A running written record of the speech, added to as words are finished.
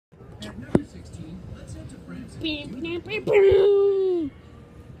So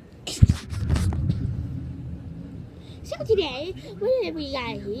today, what have we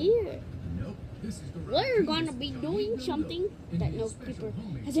got here? We're gonna be doing something that no creeper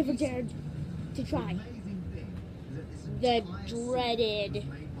has ever dared to try. The dreaded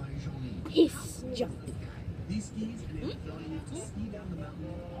hiss jump. These skis and you to ski down the mountain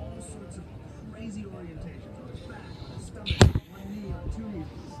with all sorts of crazy orientations. One knee on two knees.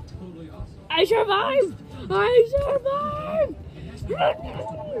 Totally awesome. I survived! I survived!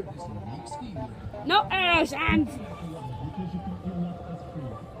 No arrow sands!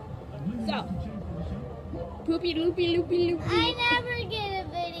 So, poopy loopy loopy loopy. I never get a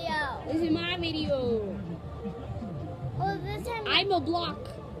video. This is my video. Well, this time I'm a block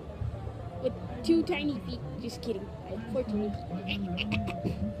with 2 tiny feet. Just kidding. I have 14.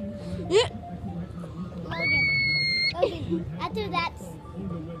 Logan, after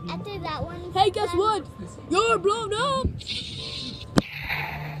that one. Hey, guess what? You're blown up.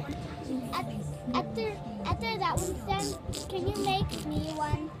 After that one's done, can you make me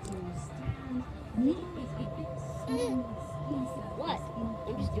one? What?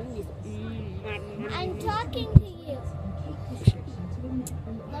 I'm just doing this. I'm talking to you.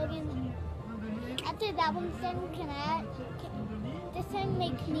 Logan, after that one's done, this time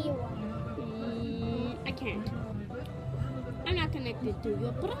make me one? I can't. I'm not connected to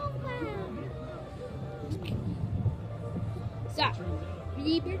your profile. So,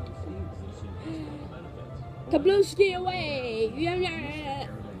 Liebert. Kablooski away.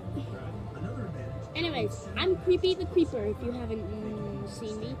 Anyways, I'm Creepy the Creeper if you haven't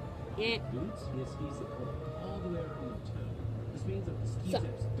seen me. Yeah. So,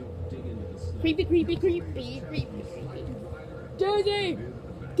 creepy. Daisy!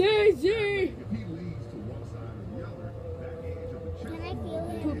 Daisy! Can I feel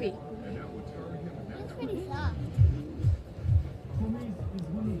it? Poopy. It's pretty soft.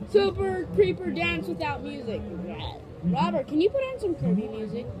 Super Creeper dance without music. Robert, can you put on some Kirby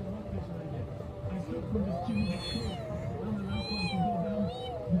music?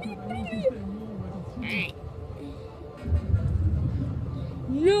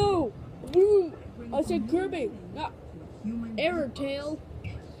 No! Boom! I said Kirby, not Error Tail.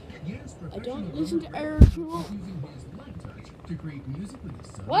 I don't listen to Error Tail.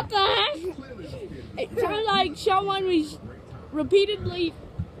 What the heck? It sounded like someone was repeatedly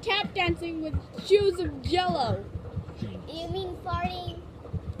tap dancing with shoes of jello. You mean farting?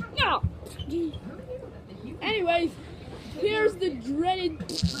 No! Anyways, here's the dreaded...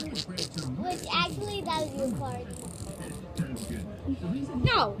 Which actually that was you farting.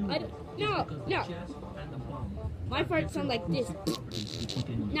 No! No! My farts sound like this.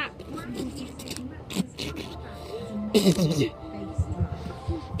 Not...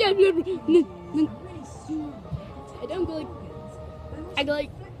 I don't go like...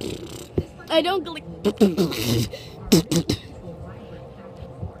 I don't go like...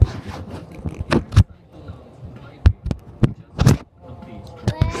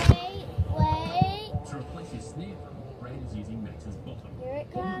 Here it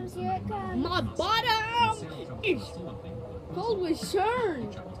comes. My bottom is cold with churn.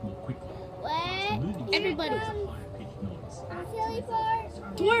 Wait. Everybody, Silly part.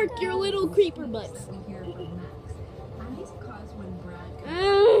 twerk your little creeper butts.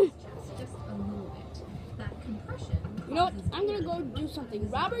 You know what? I'm gonna go do something.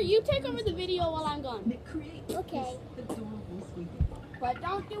 Robert, you take over the video while I'm gone. Okay. But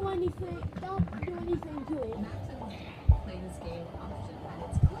don't do anything. Don't do anything to it.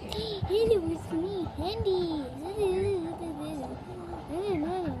 Handy with me. Handy.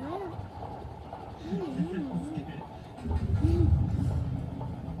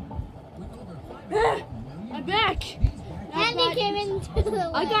 I'm back. Handy came into the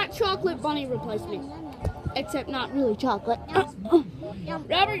way. I got chocolate bunny replacement. Except not really chocolate.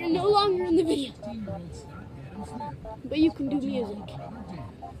 Robert, you're no longer in the video. But you can do music.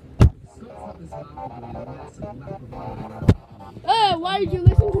 Oh, why did you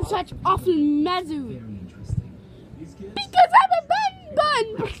listen to such awful mazoo? Because I'm a bun.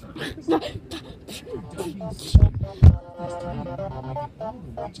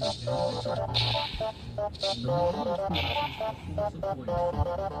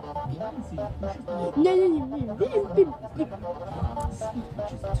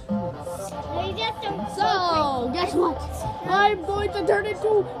 So, guess what? I'm going to turn into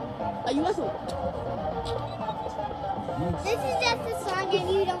a UFO. This is just a song and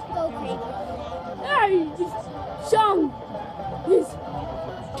you don't go crazy. Hey, this song is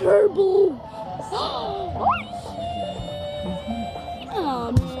terrible.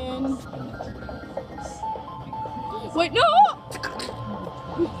 Oh man. Wait, no!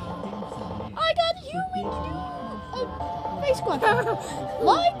 I got human to do a face crunch.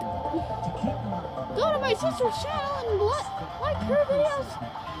 Like, go to my sister's channel and like her videos.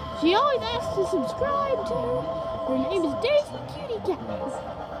 She always asks to subscribe to her. Her name is Daisy Cutie Cat.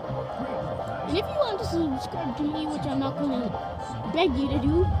 And if you want to subscribe to me, which I'm not going to beg you to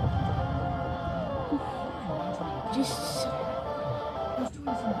do, just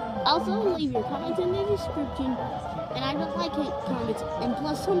also leave your comments in the description. And I don't like hate comments. And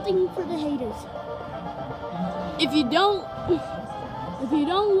plus something for the haters. If you don't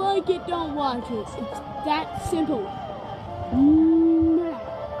like it, don't watch it. It's that simple.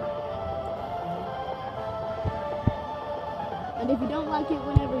 And if you don't like it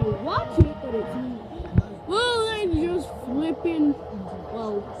whenever you watch it, but it's then just flipping,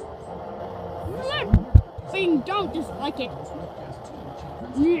 don't dislike it.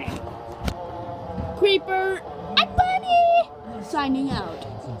 Creeper and Bunny signing out.